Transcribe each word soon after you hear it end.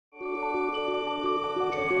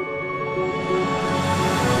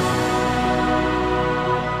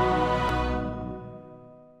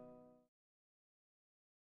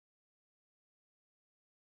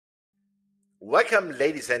Welcome,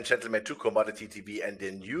 ladies and gentlemen, to Commodity TV and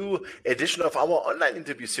the new edition of our online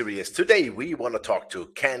interview series. Today, we want to talk to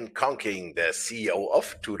Ken Konkin, the CEO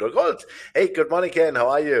of Tudor Gold. Hey, good morning, Ken. How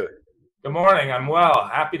are you? Good morning. I'm well.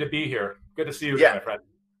 Happy to be here. Good to see you again, my friend.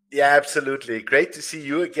 Yeah, absolutely. Great to see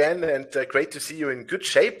you again, and great to see you in good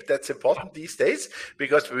shape. That's important these days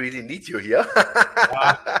because we really need you here.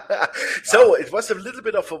 So it was a little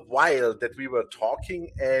bit of a while that we were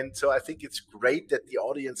talking, and so I think it's great that the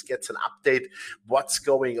audience gets an update what's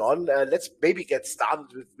going on. Let's maybe get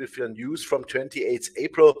started with your news from 28th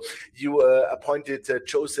April. You appointed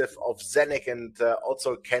Joseph of Zenek and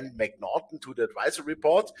also Ken McNaughton to the advisory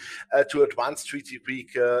board to advance Treaty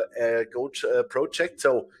Creek Gold Project.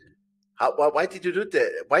 So why did you do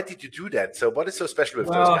that? Why did you do that? So what is so special with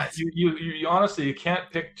those guys? You honestly, you can't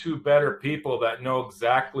pick two better people that know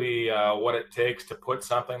exactly what it takes to put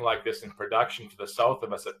something like this in production to the south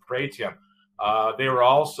of us at Pretium. They were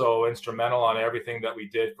also instrumental on everything that we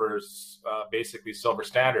did for basically Silver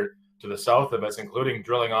Standard to the south of us, including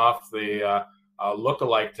drilling off the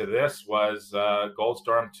lookalike to this was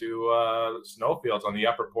Goldstorm to snowfields on the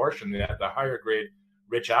upper portion, the higher grade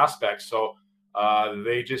rich aspects. So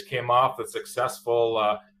they just came off the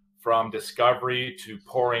successful from discovery to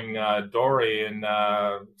pouring doré in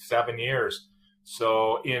 7 years.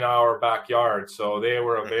 So in our backyard. So they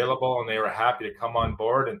were available and they were happy to come on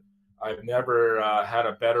board. And I've never had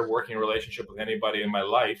a better working relationship with anybody in my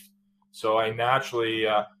life. So I naturally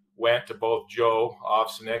went to both Joe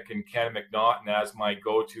Ofsenik and Ken McNaughton as my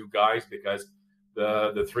go-to guys because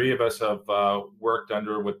the three of us have worked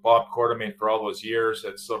with Bob Quartermain for all those years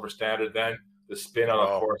at Silver Standard. Then the spin out,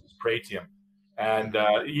 of course, is Pretium. And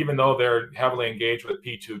even though they're heavily engaged with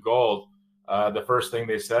P2 Gold, the first thing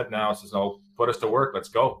they said now is, no, put us to work, let's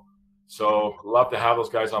go. So love to have those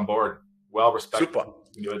guys on board. Well-respected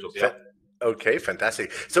individuals. Yeah. Okay,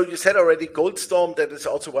 fantastic. So you said already Goldstorm, that is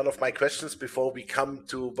also one of my questions before we come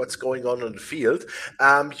to what's going on the field.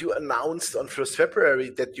 You announced on 1st February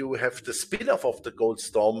that you have the spin-off of the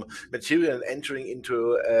Goldstorm material and entering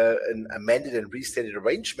into an amended and restated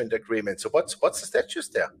arrangement agreement. So what's the status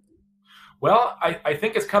there? Well, I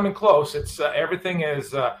think it's coming close. It's everything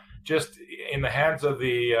is just in the hands of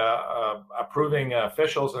the approving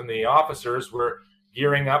officials and the officers. We're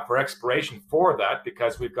gearing up for exploration for that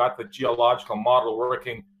because we've got the geological model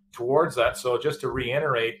working towards that. So just to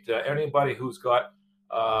reiterate, anybody who's got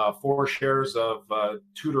 4 shares of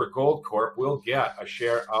Tudor Gold Corp will get a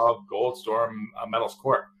share of Goldstorm Metals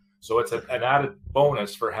Corp. So it's an added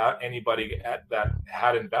bonus for anybody that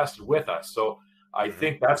had invested with us. So I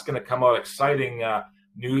think that's going to come out. Exciting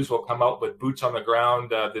news will come out with boots on the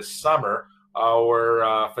ground this summer.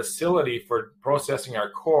 Our facility for processing our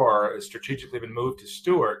core has strategically been moved to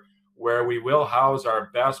Stewart, where we will house our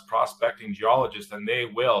best prospecting geologists, and they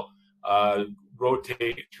will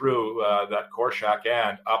rotate through that core shack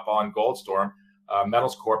and up on Goldstorm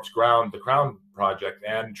Metals Corp's ground, the Crown Project,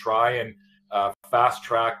 and try and fast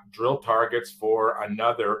track drill targets for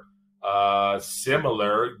another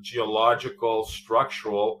similar geological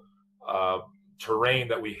structural terrain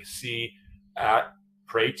that we see at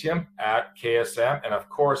Pretium, at KSM, and of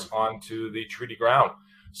course onto the treaty ground.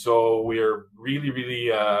 So we're really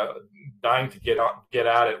dying to get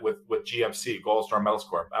at it with GMC, Goldstorm Metals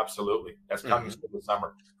Corp. Absolutely, that's coming this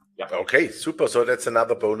summer. Yeah. Okay, super. So that's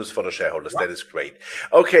another bonus for the shareholders. That is great.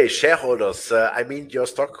 Okay, shareholders. I mean, your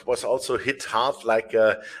stock was also hit hard, like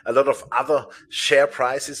a lot of other share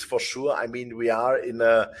prices, for sure. I mean, we are in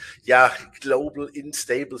a global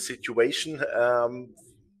unstable situation.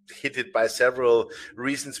 Hit it by several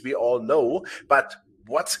reasons we all know, but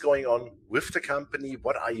what's going on with the company?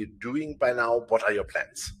 What are you doing by now? What are your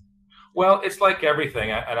plans? Well, it's like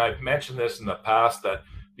everything, and I've mentioned this in the past, that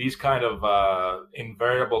these kind of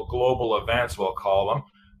invariable global events, we'll call them,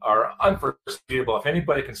 are unforeseeable. If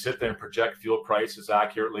anybody can sit there and project fuel prices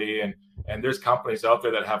accurately, and there's companies out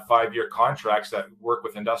there that have 5-year contracts that work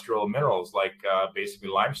with industrial minerals like basically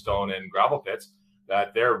limestone and gravel pits,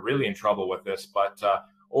 that they're really in trouble with this. But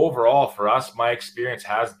overall, for us, my experience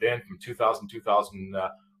has been from 2001,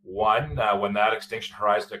 when that extinction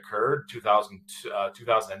horizon occurred,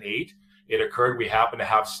 2008, it occurred. We happened to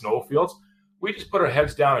have snowfields. We just put our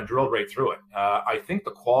heads down and drilled right through it. I think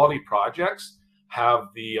the quality projects have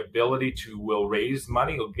the ability will raise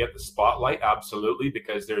money, will get the spotlight, absolutely,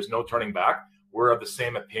 because there's no turning back. We're of the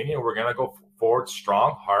same opinion. We're going to go forward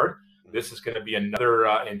strong, hard. This is going to be another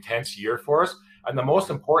intense year for us. And the most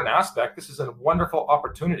important aspect, this is a wonderful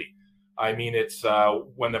opportunity. I mean, it's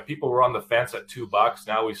when the people were on the fence at $2,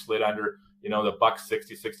 now we slid under, the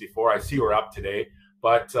 $1.60, 64. I see we're up today,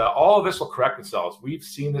 but all of this will correct themselves. We've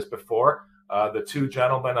seen this before. The two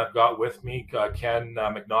gentlemen I've got with me, Ken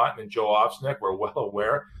McNaughton and Joe Ofsnick, were well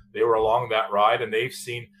aware. They were along that ride, and they've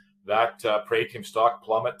seen that Pretium stock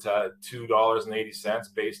plummet to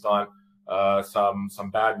 $2.80 based on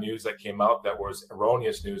some bad news that came out that was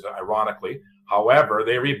erroneous news, ironically. However,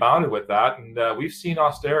 they rebounded with that, and we've seen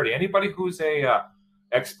austerity. Anybody who's a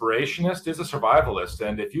explorationist is a survivalist,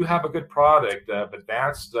 and if you have a good product,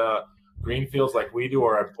 advanced greenfields like we do,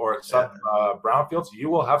 or sub brownfields, you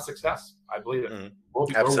will have success. I believe it.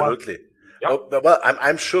 Absolutely. Yep. Oh, well,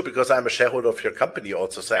 I'm sure, because I'm a shareholder of your company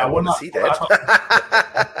also, so I want to see that.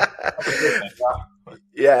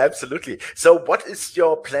 Yeah, absolutely. So what is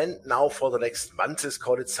your plan now for the next months?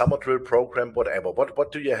 Call it summer drill program, whatever.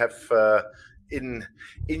 What do you have in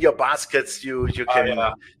your baskets you can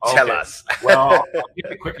tell us? Well, I'll give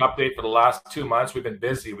you a quick update. For the last 2 months, we've been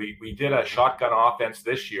busy. We did a shotgun offense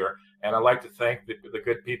this year, and I'd like to thank the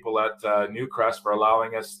good people at Newcrest for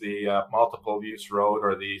allowing us the multiple use road,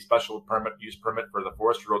 or the special use permit for the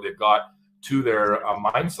forestry road they've got to their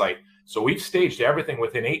mine site. So we've staged everything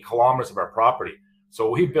within 8 kilometers of our property. So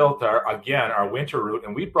we built our winter route,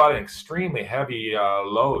 and we brought in extremely heavy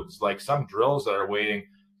loads, like some drills that are weighing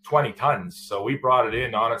 20 tons. So we brought it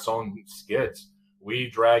in on its own skids. We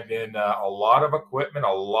dragged in a lot of equipment,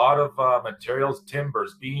 a lot of materials,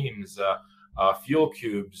 timbers, beams, fuel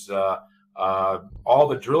cubes, all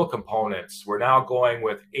the drill components. We're now going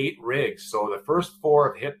with 8 rigs. So the first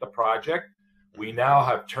 4 have hit the project. We now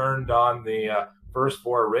have turned on the first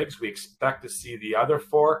 4 rigs. We expect to see the other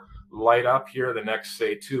 4 light up here the next,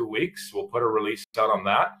 say, 2 weeks. We'll put a release out on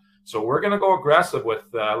that. So we're going to go aggressive with,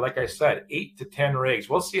 like I said, 8 to 10 rigs.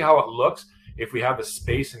 We'll see how it looks if we have the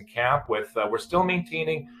space in camp. With we're still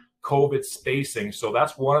maintaining COVID spacing. So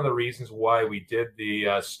that's one of the reasons why we did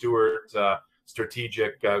the Stewart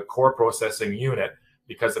strategic core processing unit,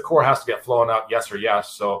 because the core has to get flown out, yes or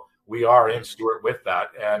yes. So we are in Stewart with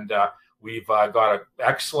that. And we've got an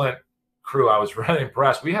excellent crew. I was really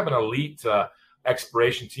impressed. We have an elite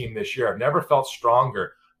exploration team this year. I've never felt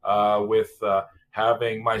stronger with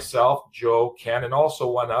having myself, Joe, Ken, and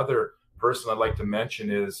also one other person I'd like to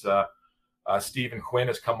mention is Stephen Quinn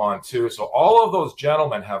has come on too. So all of those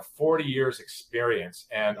gentlemen have 40 years experience,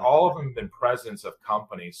 and all of them have been presidents of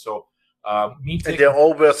companies. So and they're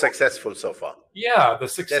all very successful so far. Yeah, the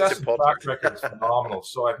success and track record is phenomenal.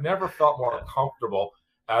 So I've never felt more comfortable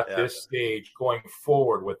at this stage going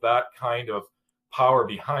forward with that kind of power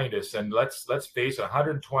behind us. And let's face it,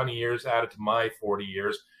 120 years added to my 40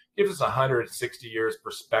 years gives us 160 years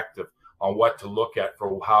perspective on what to look at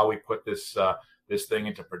for how we put this this thing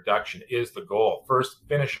into production is the goal. First,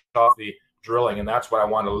 finish off the drilling, and that's what I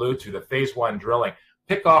want to allude to, the phase 1 drilling.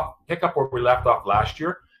 Pick up where we left off last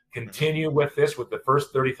year. Continue with this with the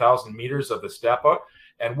first 30,000 meters of the step out.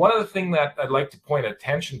 And one of the things that I'd like to point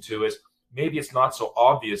attention to is, maybe it's not so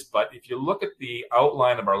obvious, but if you look at the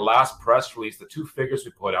outline of our last press release, the 2 figures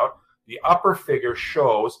we put out, the upper figure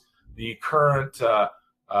shows the current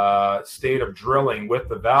state of drilling with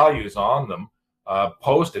the values on them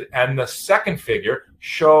posted. And the second figure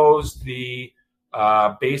shows the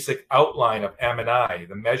basic outline of M&I,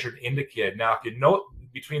 the measured indicated. Now, if you note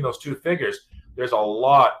between those 2 figures, there's a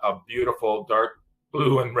lot of beautiful dark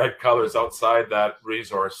blue and red colors outside that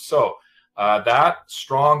resource. So that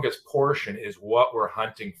strongest portion is what we're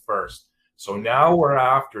hunting first. So now we're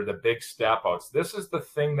after the big step outs. This is the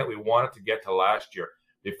thing that we wanted to get to last year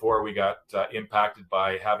before we got impacted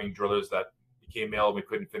by having drillers that became ill and we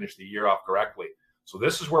couldn't finish the year off correctly. So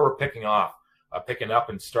this is where we're picking up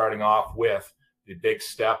and starting off with the big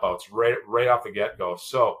step outs right off the get-go.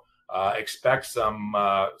 So expect some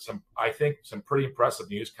I think some pretty impressive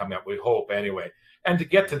news coming up, we hope anyway. And to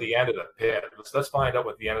get to the end of the pit, let's find out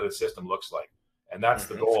what the end of the system looks like. And that's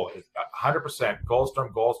the goal, is 100%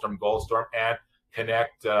 Goldstorm, and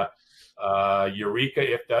connect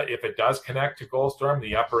Eureka if it does connect to Goldstorm,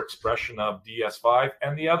 the upper expression of DS5.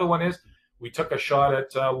 And the other one is, we took a shot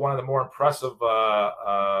at one of the more impressive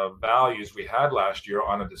values we had last year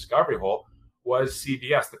on a discovery hole, was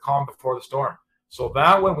CBS, the calm before the storm. So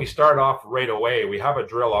that when we start off right away, we have a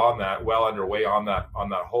drill on that, well underway on that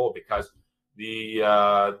hole, because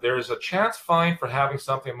there's a chance find for having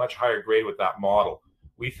something much higher grade with that model.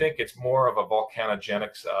 We think it's more of a volcanogenic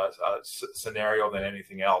scenario than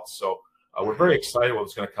anything else. So we're very excited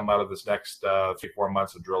what's going to come out of this next 3-4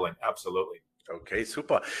 months of drilling. Absolutely. Okay,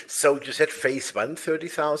 super. So you said phase 1,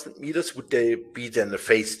 30,000 meters. Would they be then the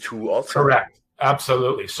phase 2 also? Correct.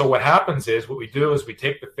 Absolutely. So what happens is, what we do is we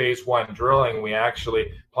take the phase 1 drilling, we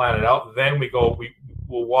actually plan it out. Then we'll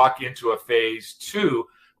walk into a phase 2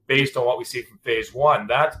 based on what we see from phase 1.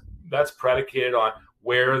 That's predicated on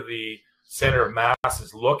where the center of mass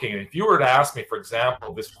is looking. And if you were to ask me, for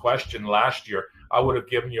example, this question last year, I would have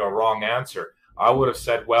given you a wrong answer. I would have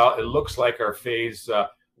said, well, it looks like our phase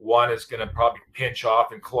one is going to probably pinch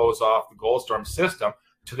off and close off the Goldstorm system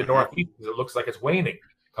to the northeast because it looks like it's waning.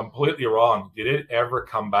 Completely wrong. Did it ever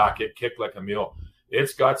come back? It kicked like a mule.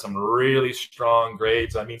 It's got some really strong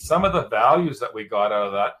grades. I mean, some of the values that we got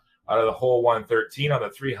out of the hole 113 on the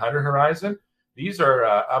 300 horizon, these are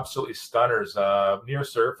absolutely stunners. Near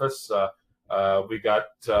surface, we got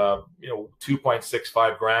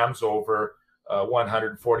 2.65 grams over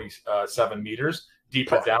 147 meters.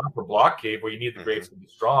 Deeper down for block cave, where you need the grades to be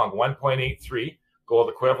strong, 1.83 gold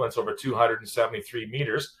equivalents over 273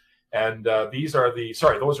 meters. And these are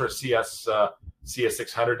those are CS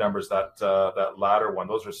 600 numbers. That latter one,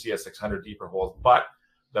 those are CS 600 deeper holes. But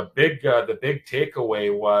the big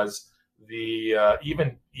takeaway was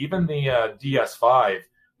even the DS5,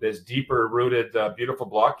 this deeper rooted beautiful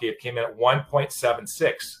block cave, came in at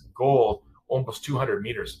 1.76 gold, almost 200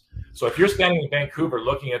 meters. So if you're standing in Vancouver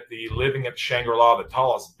looking at living at Shangri-La, the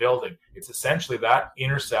tallest building, it's essentially that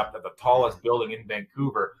intercept of the tallest building in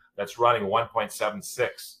Vancouver that's running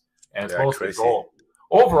 1.76, and it's mostly crazy. Gold.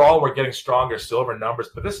 Overall, we're getting stronger silver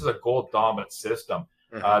numbers, but this is a gold dominant system.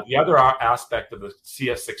 The other aspect of the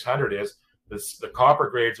CS600 is the copper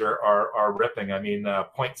grades are ripping. I mean,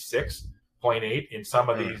 0.6, 0.8 in some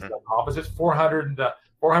of these composites,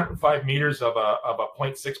 405 meters of a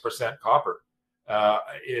 0.6% copper.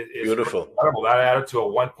 Is beautiful. Incredible. That added to a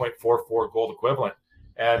 1.44 gold equivalent.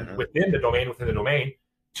 And within the domain,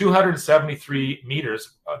 273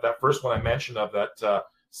 meters, that first one I mentioned of that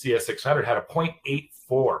CS600 had a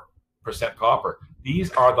 0.84% copper.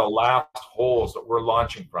 These are the last holes that we're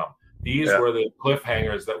launching from. These were the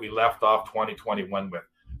cliffhangers that we left off 2021 with.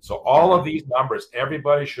 So all of these numbers,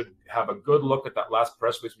 everybody should have a good look at that last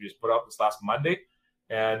press release we just put out this last Monday,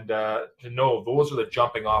 and to know those are the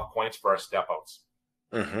jumping off points for our step outs.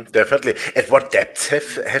 Definitely. At what depths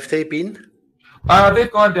have they been?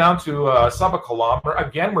 They've gone down to sub a kilometer.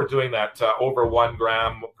 Again, we're doing that over 1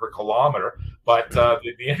 gram per kilometer. But the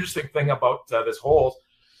interesting thing about this hole,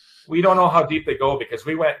 we don't know how deep they go, because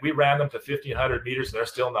we ran them to 1,500 meters, and they're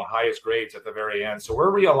still in the highest grades at the very end. So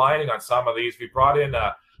we're realigning on some of these. We brought in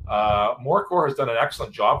Morecore has done an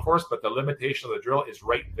excellent job for us, but the limitation of the drill is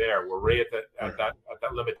right there. We're right at that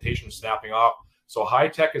limitation snapping off. So High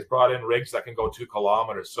Tech has brought in rigs that can go 2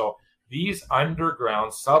 kilometers. So these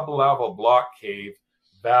underground sub-level block cave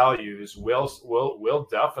values will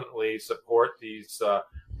definitely support these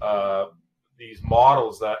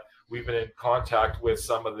models that we've been in contact with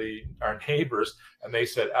some of our neighbors, and they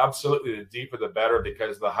said absolutely the deeper the better,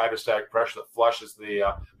 because the hydrostatic pressure that flushes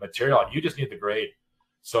the material out. You just need the grade.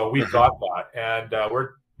 So we've got that, and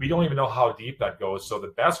we don't even know how deep that goes. So the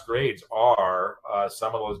best grades are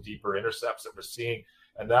some of those deeper intercepts that we're seeing,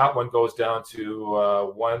 and that one goes down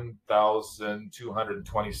to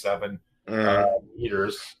 1,227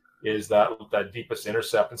 meters is that deepest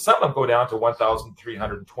intercept, and some of them go down to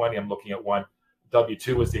 1,320. I'm looking at one.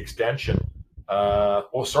 W2 is the extension.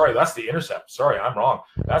 Sorry, that's the intercept. Sorry, I'm wrong.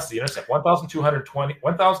 That's the intercept.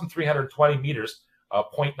 1,320 meters,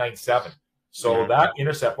 0.97. So that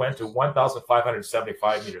intercept went to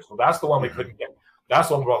 1,575 meters. So that's the one we couldn't get. That's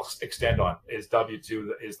the one we'll extend on, is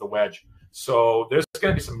W2 is the wedge. So there's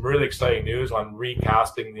going to be some really exciting news on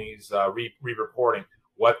recasting these, re-reporting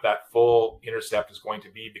what that full intercept is going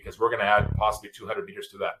to be, because we're going to add possibly 200 meters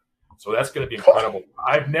to that. So that's going to be incredible.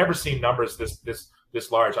 I've never seen numbers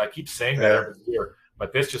this large. I keep saying that every year,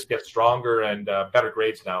 but this just gets stronger and better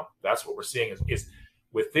grades now. That's what we're seeing is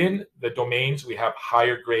within the domains, we have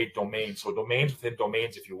higher grade domains. So domains within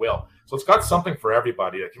domains, if you will. So it's got something for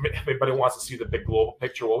everybody. Like, everybody wants to see the big global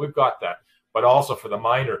picture. Well, we've got that. But also for the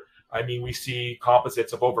miner, I mean, we see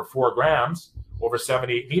composites of over 4 grams, over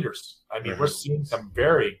 78 meters. I mean, we're seeing some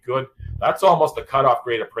very good. That's almost the cutoff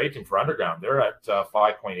grade of prating for underground. They're at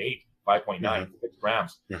 5.8. 5.9, 6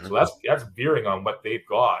 grams. So that's veering on what they've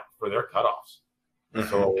got for their cutoffs.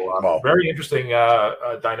 So very interesting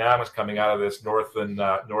dynamics coming out of this northern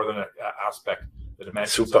aspect. The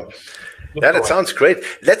dimension. Super. That sounds great.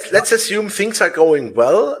 Let's assume things are going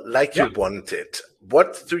well, like you wanted.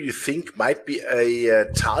 What do you think might be a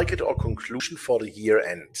target or conclusion for the year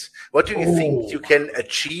end? What do you think you can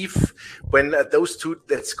achieve when those two,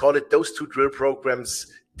 let's call it those 2 drill programs,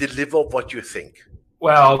 deliver what you think?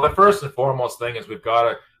 Well, the first and foremost thing is we've got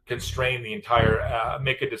to constrain the entire,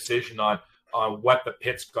 make a decision on what the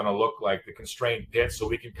pit's going to look like, the constrained pit, so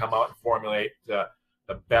we can come out and formulate the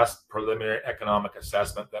best preliminary economic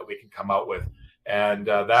assessment that we can come out with. And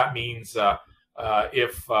that means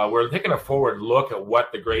if we're taking a forward look at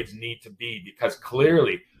what the grades need to be, because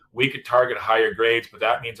clearly we could target higher grades, but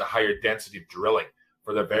that means a higher density of drilling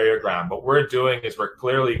for the variogram. What we're doing is we're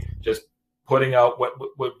clearly just putting out what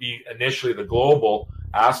would be initially the global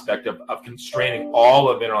aspect of constraining all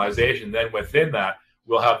of mineralization. Then within that,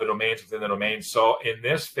 we'll have the domains within the domains. So in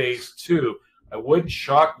this phase 2, it wouldn't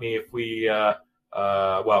shock me if we,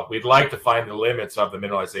 well, we'd like to find the limits of the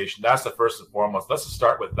mineralization. That's the first and foremost. Let's just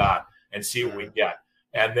start with that and see what we get.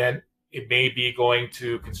 And then it may be going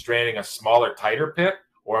to constraining a smaller, tighter pit,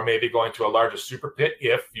 or maybe going to a larger super pit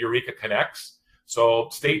if Eureka connects. So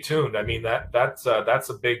stay tuned. I mean, that's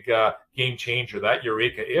a big game changer, that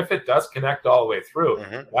Eureka. If it does connect all the way through,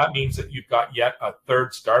 that means that you've got yet a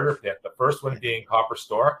third starter pit. The first one being Copper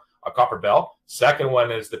Store, a Copper Bell. Second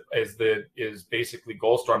one is basically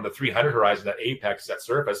Goldstorm, the 300 horizon, that apex, that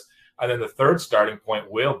surface. And then the third starting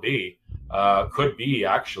point will be, could be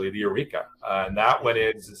actually the Eureka. And that one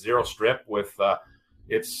is zero strip with,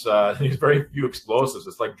 it's very few explosives.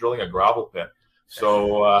 It's like drilling a gravel pit.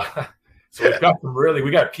 So, so we've got we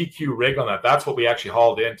got a PQ rig on that. That's what we actually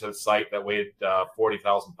hauled into the site that weighed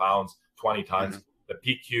 40,000 pounds, 20 tons. The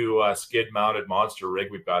PQ skid mounted monster rig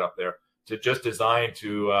we've got up there, to just design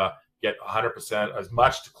to get 100%, as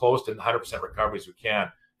much close to 100% recovery as we can,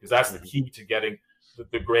 because that's the key to getting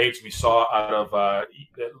the grades we saw out of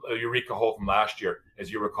the Eureka hole from last year. As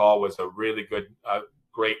you recall, was a really good,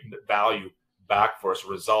 great value back for us,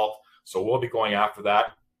 result. So we'll be going after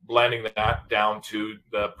that, blending that down to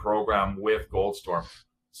the program with Goldstorm.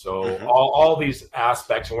 So all these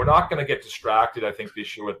aspects, and we're not going to get distracted, I think,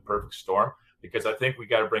 this year with Perfect Storm, because I think we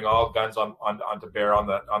got to bring all guns onto bear on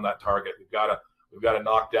that target. We've got to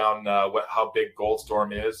knock down how big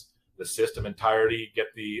Goldstorm is, the system entirety, get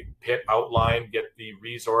the pit outline, get the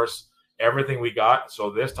resource, everything we got. So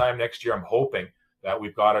this time next year, I'm hoping that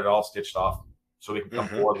we've got it all stitched off, so we can come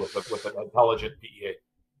forward with an intelligent PEA.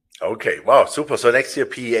 Okay, wow, super. So next year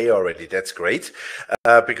PEA already. That's great,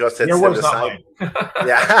 because that's the sign.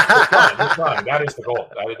 Yeah, that's fine. That is the goal.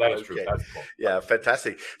 That is true. That's the goal. Yeah,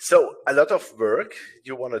 fantastic. So a lot of work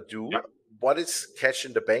you want to do. Yep. What is cash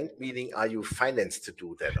in the bank? Meaning, are you financed to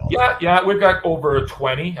do that? Yeah, we've got over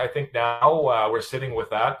 20. I think now we're sitting with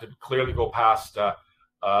that to clearly go past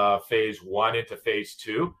phase 1 into phase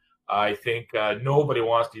 2. I think nobody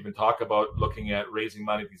wants to even talk about looking at raising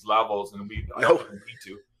money at these levels, and we don't need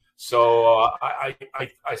to. So I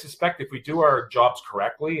suspect if we do our jobs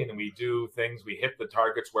correctly and we do things, we hit the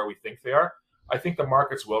targets where we think they are, I think the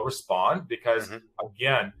markets will respond, because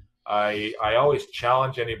again, I always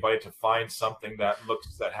challenge anybody to find something that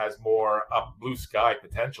has more blue sky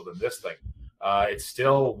potential than this thing. It's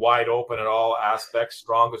still wide open at all aspects,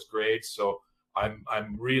 strongest grades. So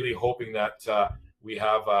I'm really hoping that we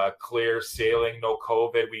have clear sailing, no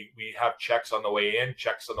COVID. We have checks on the way in,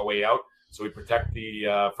 checks on the way out. So we protect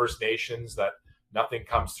the First Nations, that nothing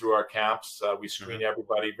comes through our camps. We screen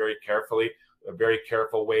everybody very carefully, a very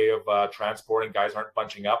careful way of transporting. Guys aren't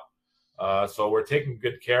bunching up. So we're taking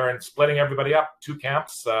good care and splitting everybody up. 2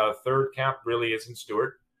 camps. Third camp really is in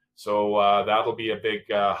Stewart. So that'll be a big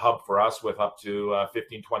hub for us, with up to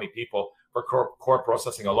 15, 20 people for core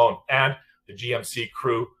processing alone. And the GMC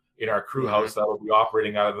crew in our crew house that will be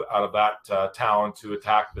operating out of that town to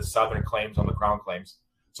attack the southern claims on the Crown claims.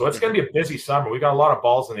 So it's going to be a busy summer. We got a lot of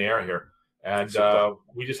balls in the air here, and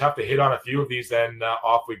we just have to hit on a few of these. Then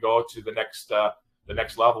off we go to the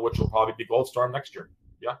next level, which will probably be Goldstorm next year.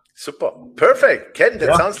 Yeah, super, perfect, Ken.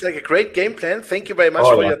 That sounds like a great game plan. Thank you very much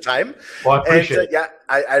for your time. Well, I appreciate it.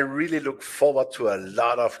 I really look forward to a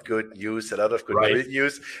lot of good news, a lot of good real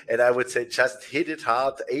news. And I would say just hit it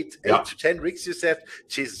hard. 8 to 10 rigs, you said.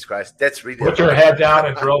 Jesus Christ, that's really put your head down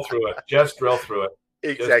and drill through it. Just drill through it.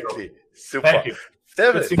 Exactly. Super. Thank you.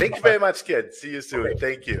 Thank you very much, Ken. See you soon.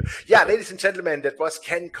 Thank you. Yeah, ladies and gentlemen, that was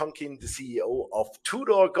Ken Konkin, the CEO of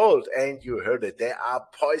Tudor Gold. And you heard it. They are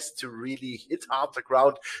poised to really hit hard the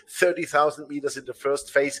ground. 30,000 meters in the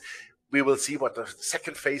first phase. We will see what the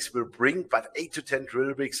second phase will bring, but 8 to 10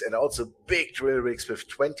 drill rigs, and also big drill rigs with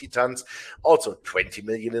 20 tons, also 20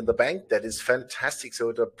 million in the bank. That is fantastic.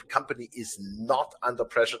 So the company is not under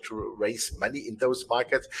pressure to raise money in those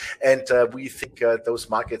markets. And we think those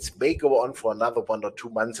markets may go on for another 1 or 2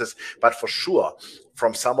 months, but for sure,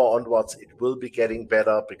 from summer onwards, it will be getting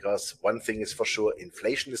better, because one thing is for sure,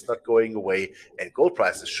 inflation is not going away, and gold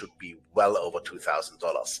prices should be well over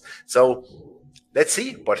 $2,000. So let's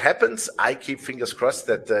see what happens. I keep fingers crossed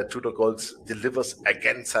that Tudor Gold delivers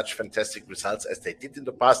again such fantastic results as they did in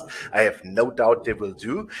the past. I have no doubt they will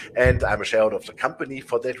do. And I'm a shareholder of the company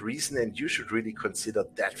for that reason. And you should really consider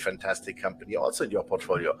that fantastic company also in your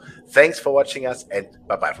portfolio. Thanks for watching us, and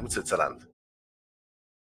bye-bye from Switzerland.